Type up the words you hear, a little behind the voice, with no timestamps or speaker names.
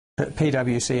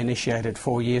PwC initiated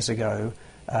 4 years ago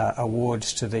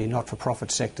awards to the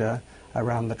not-for-profit sector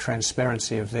around the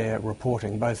transparency of their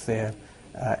reporting, both their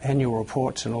annual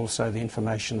reports and also the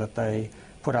information that they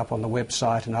put up on the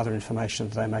website and other information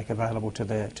that they make available to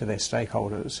their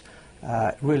stakeholders.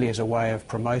 Really as a way of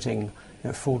promoting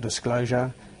full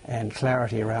disclosure and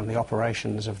clarity around the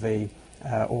operations of the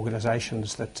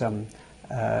organisations that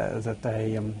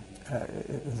they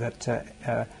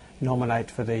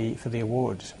nominate for the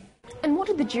awards. And what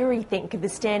did the jury think of the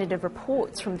standard of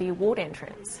reports from the award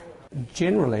entrants?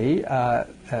 Generally,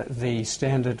 the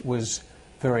standard was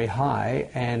very high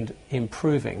and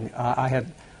improving.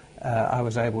 I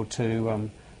was able to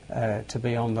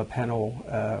be on the panel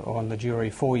on the jury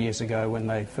 4 years ago when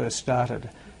they first started,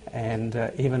 and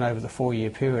even over the 4-year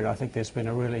period, I think there's been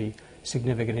a really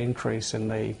significant increase in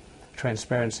the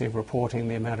transparency of reporting,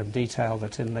 the amount of detail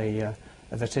that's in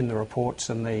the reports,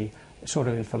 and the sort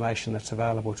of information that's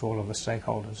available to all of the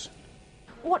stakeholders.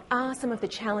 What are some of the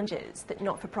challenges that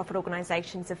not-for-profit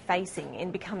organisations are facing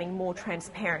in becoming more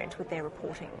transparent with their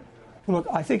reporting? Well, look,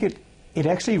 I think it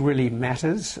actually really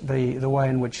matters, the way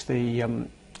in which the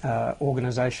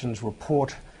organisations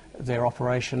report their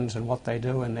operations and what they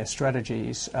do and their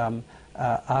strategies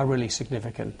are really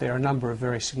significant. There are a number of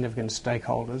very significant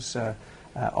stakeholders.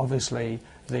 Obviously,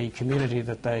 the community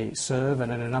that they serve,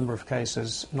 and in a number of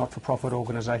cases, not-for-profit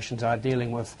organisations are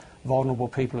dealing with vulnerable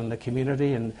people in the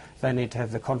community, and they need to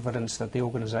have the confidence that the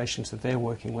organisations that they're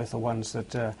working with are ones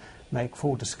that make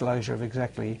full disclosure of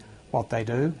exactly what they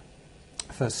do.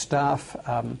 For staff,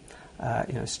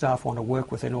 staff want to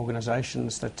work within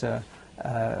organisations that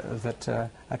are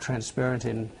transparent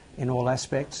in all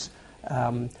aspects.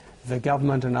 The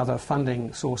government and other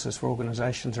funding sources for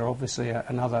organisations are obviously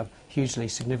another hugely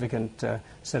significant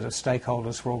set of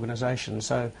stakeholders for organisations.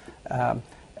 So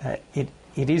it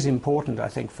is important, I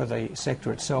think, for the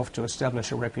sector itself to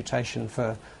establish a reputation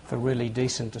for really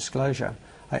decent disclosure.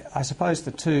 I suppose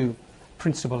the two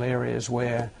principal areas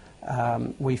where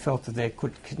we felt that there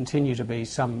could continue to be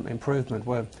some improvement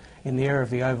were in the area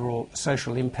of the overall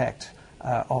social impact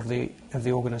of the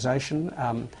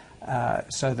organisation,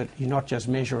 so that you're not just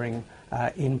measuring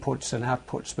inputs and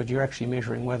outputs, but you're actually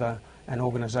measuring whether an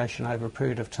organisation over a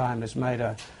period of time has made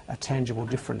a tangible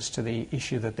difference to the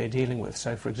issue that they're dealing with.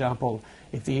 So, for example,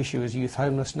 if the issue is youth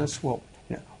homelessness, well,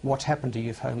 what's happened to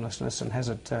youth homelessness and has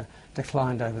it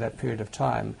declined over that period of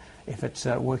time? If it's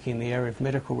working in the area of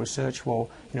medical research, well,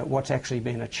 what's actually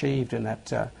been achieved in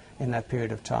that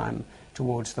period of time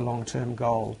towards the long-term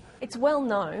goal? It's well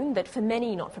known that for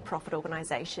many not-for-profit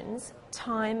organisations,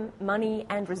 time, money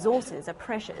and resources are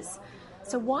precious.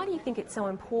 So why do you think it's so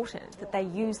important that they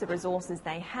use the resources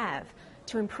they have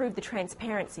to improve the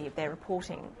transparency of their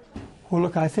reporting? Well,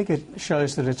 look, I think it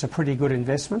shows that it's a pretty good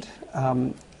investment.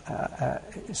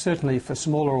 Certainly for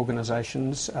smaller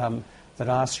organisations that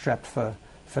are strapped for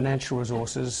financial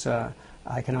resources,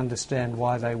 I can understand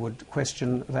why they would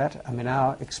question that. I mean,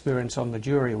 our experience on the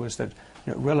jury was that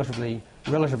relatively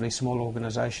small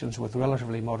organisations with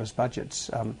relatively modest budgets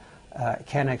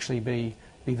can actually be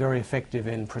very effective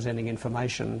in presenting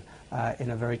information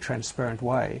in a very transparent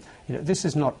way. This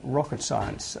is not rocket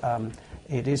science.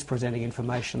 It is presenting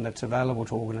information that's available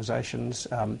to organisations.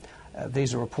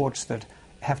 These are reports that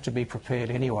have to be prepared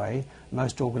anyway.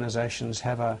 Most organisations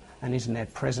have an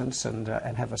internet presence and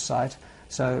have a site.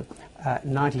 So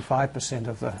 95%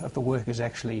 of the work is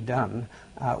actually done.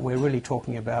 We're really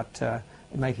talking about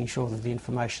making sure that the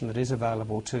information that is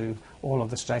available to all of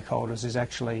the stakeholders is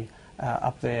actually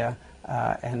up there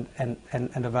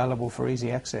and available for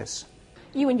easy access.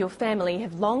 You and your family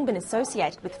have long been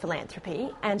associated with philanthropy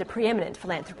and are preeminent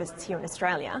philanthropists here in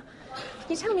Australia. Can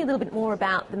you tell me a little bit more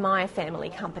about the Myer Family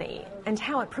Company and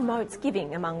how it promotes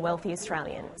giving among wealthy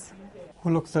Australians?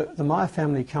 Well, look, the Myer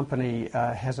Family Company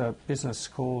has a business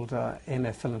called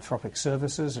MF Philanthropic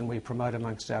Services, and we promote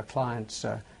amongst our clients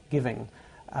giving.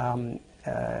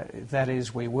 That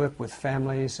is, we work with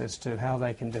families as to how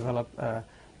they can develop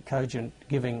cogent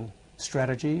giving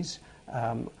strategies.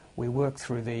 We work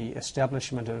through the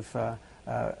establishment of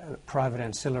private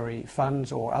ancillary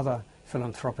funds or other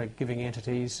philanthropic giving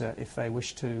entities if they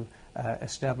wish to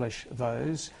establish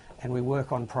those, and we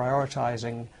work on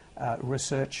prioritising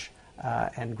research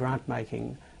and grant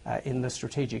making in the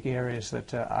strategic areas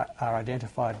that are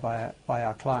identified by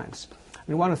our clients. I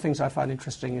mean, one of the things I find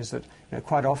interesting is that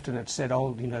quite often it's said,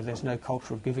 there's no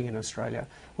culture of giving in Australia,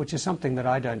 which is something that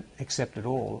I don't accept at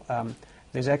all.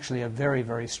 There's actually a very,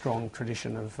 very strong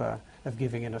tradition of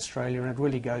giving in Australia, and it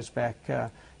really goes back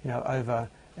over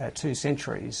 2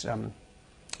 centuries.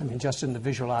 I mean, just in the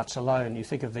visual arts alone, you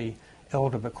think of the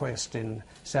elder bequest in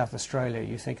South Australia,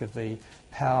 you think of the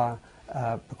Power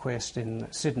bequest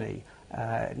in Sydney,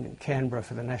 in Canberra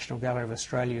for the National Gallery of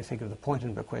Australia, you think of the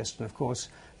Poynton bequest, and of course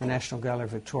the National Gallery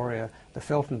of Victoria, the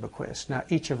Felton bequest. Now,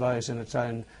 each of those in its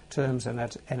own terms and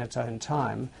its own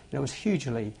time, was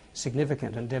hugely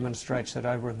significant and demonstrates that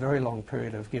over a very long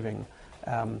period of giving,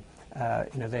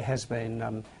 there has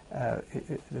been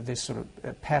this sort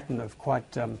of pattern of quite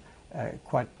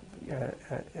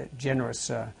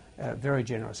generous, very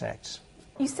generous acts.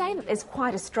 You say that there's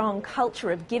quite a strong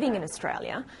culture of giving in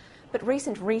Australia, but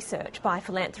recent research by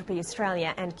Philanthropy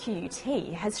Australia and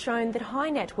QUT has shown that high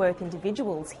net worth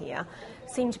individuals here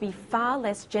seem to be far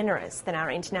less generous than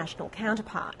our international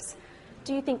counterparts.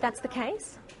 Do you think that's the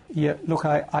case? Yeah, look,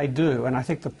 I do, and I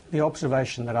think the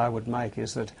observation that I would make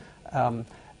is that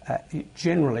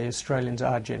generally Australians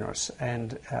are generous,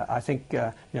 and I think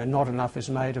not enough is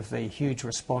made of the huge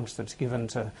response that's given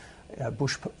to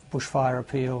bushfire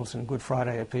appeals and Good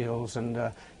Friday appeals and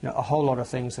a whole lot of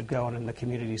things that go on in the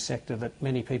community sector that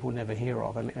many people never hear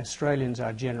of. I mean, Australians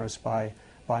are generous by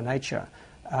nature.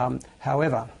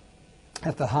 However,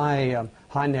 at the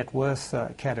high net worth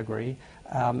category,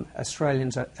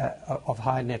 Australians of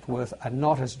high net worth are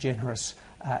not as generous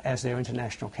as their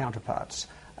international counterparts.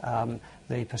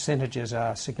 The percentages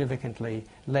are significantly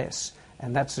less,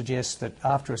 and that suggests that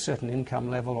after a certain income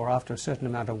level or after a certain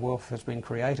amount of wealth has been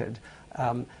created,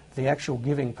 the actual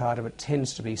giving part of it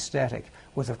tends to be static,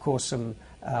 with of course some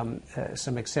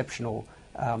exceptional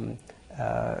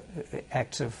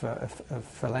acts of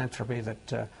philanthropy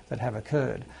that have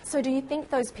occurred. So do you think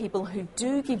those people who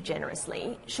do give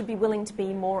generously should be willing to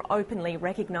be more openly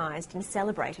recognised and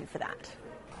celebrated for that?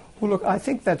 Well, look, I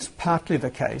think that's partly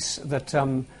the case, that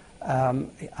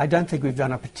I don't think we've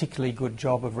done a particularly good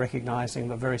job of recognising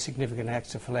the very significant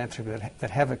acts of philanthropy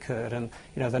that have occurred. And,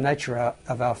 the nature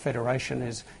of our federation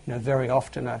is, very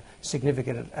often a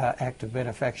significant act of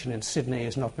benefaction in Sydney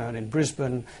is not known in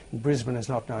Brisbane is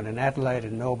not known in Adelaide,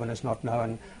 and Melbourne is not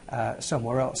known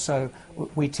somewhere else. So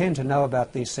we tend to know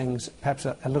about these things perhaps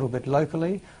a little bit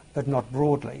locally, but not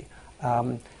broadly.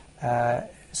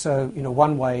 So,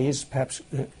 one way is perhaps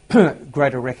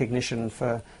greater recognition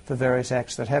for various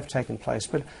acts that have taken place.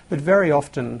 But very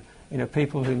often,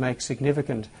 people who make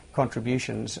significant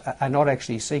contributions are not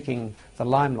actually seeking the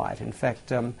limelight. In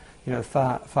fact,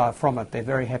 far from it. They're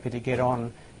very happy to get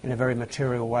on in a very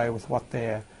material way with what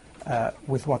they're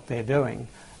doing.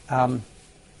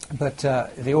 But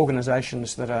the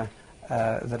organisations that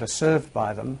are served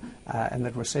by them and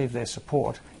that receive their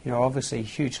support, are obviously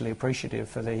hugely appreciative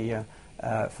for the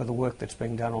work that's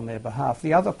being done on their behalf.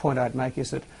 The other point I'd make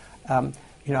is that,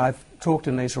 I've talked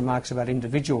in these remarks about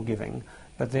individual giving,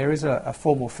 but there is a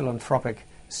formal philanthropic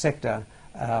sector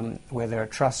where there are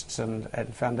trusts and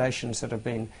foundations that have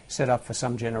been set up for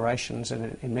some generations,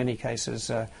 and in many cases,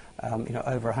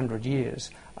 over 100 years.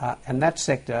 And that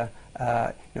sector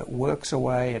works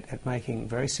away at making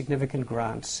very significant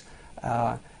grants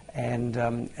and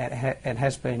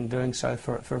has been doing so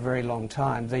for a very long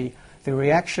time. The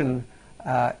reaction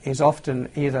is often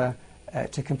either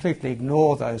to completely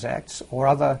ignore those acts, or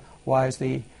otherwise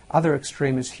the other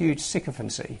extreme is huge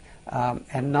sycophancy,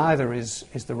 and neither is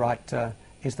the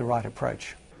right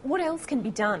approach. What else can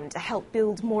be done to help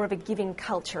build more of a giving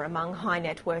culture among high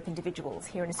net worth individuals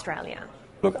here in Australia?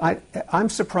 Look, I'm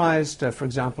surprised, for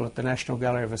example, at the National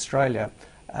Gallery of Australia,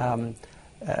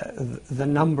 the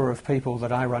number of people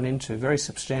that I run into, very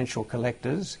substantial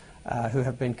collectors who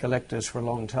have been collectors for a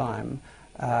long time,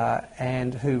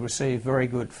 and who receive very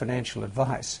good financial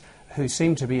advice, who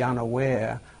seem to be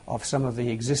unaware of some of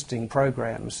the existing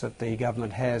programs that the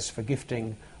government has for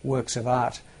gifting works of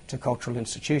art to cultural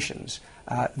institutions.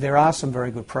 There are some very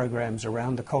good programs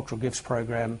around. The Cultural Gifts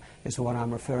program is the one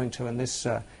I'm referring to in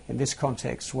this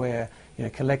context, where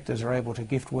collectors are able to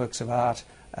gift works of art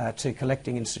to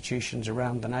collecting institutions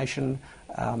around the nation.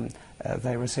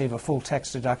 They receive a full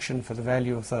tax deduction for the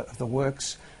value of the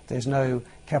works. There's no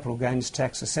capital gains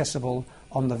tax assessable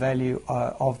on the value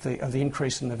of the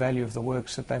increase in the value of the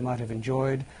works that they might have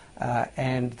enjoyed,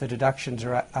 and the deductions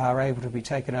are able to be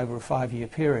taken over a 5-year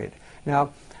period.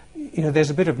 Now, there's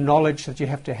a bit of knowledge that you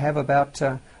have to have about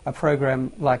a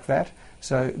program like that.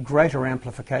 So greater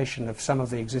amplification of some of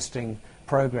the existing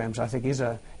programs, I think, is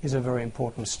a very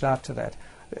important start to that.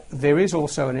 There is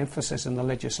also an emphasis in the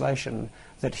legislation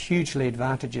that hugely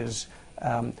advantages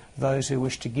those who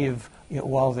wish to give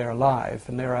while they're alive,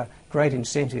 and there are great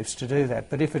incentives to do that.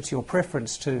 But if it's your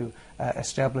preference to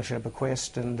establish a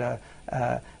bequest and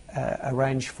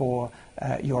arrange for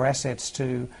your assets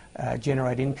to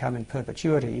generate income in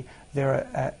perpetuity, there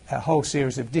are a whole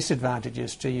series of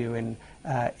disadvantages to you in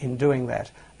doing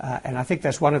that. And I think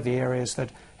that's one of the areas that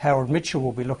Howard Mitchell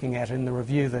will be looking at in the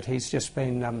review that he's just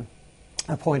been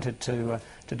appointed to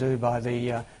do by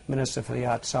the Minister for the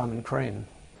Arts, Simon Crean.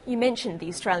 You mentioned the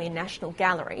Australian National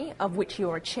Gallery, of which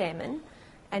you're a chairman,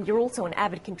 and you're also an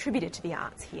avid contributor to the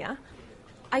arts here.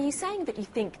 Are you saying that you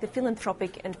think the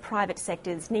philanthropic and private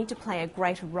sectors need to play a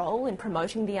greater role in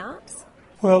promoting the arts?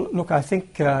 Well, look, I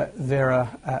think there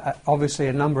are obviously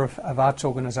a number of arts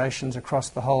organisations across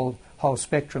the whole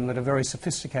spectrum that are very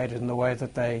sophisticated in the way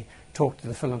that they talk to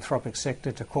the philanthropic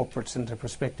sector, to corporates and to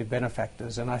prospective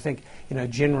benefactors. And I think,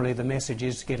 generally the message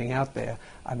is getting out there.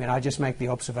 I mean, I just make the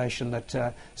observation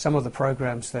that some of the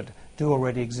programs that do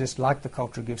already exist, like the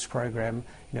Cultural Gifts program,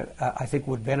 I think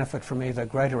would benefit from either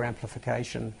greater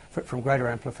amplification,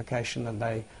 than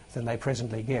they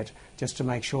presently get, just to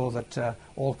make sure that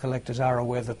all collectors are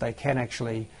aware that they can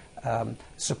actually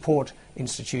support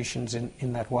institutions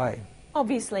in that way.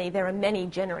 Obviously, there are many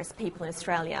generous people in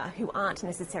Australia who aren't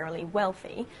necessarily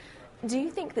wealthy. Do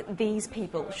you think that these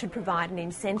people should provide an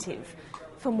incentive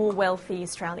for more wealthy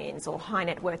Australians or high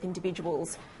net worth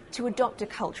individuals to adopt a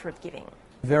culture of giving?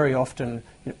 Very often,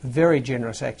 very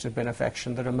generous acts of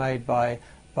benefaction that are made by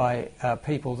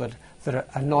people that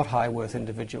are not high worth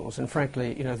individuals, and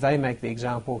frankly, they make the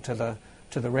example to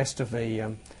the rest of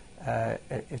the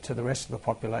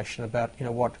population about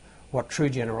what true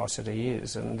generosity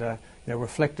is, and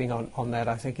reflecting on that,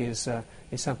 I think is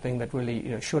something that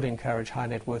really should encourage high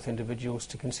net worth individuals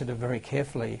to consider very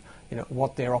carefully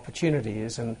what their opportunity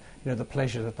is, and the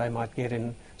pleasure that they might get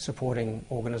in supporting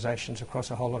organisations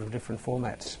across a whole lot of different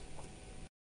formats.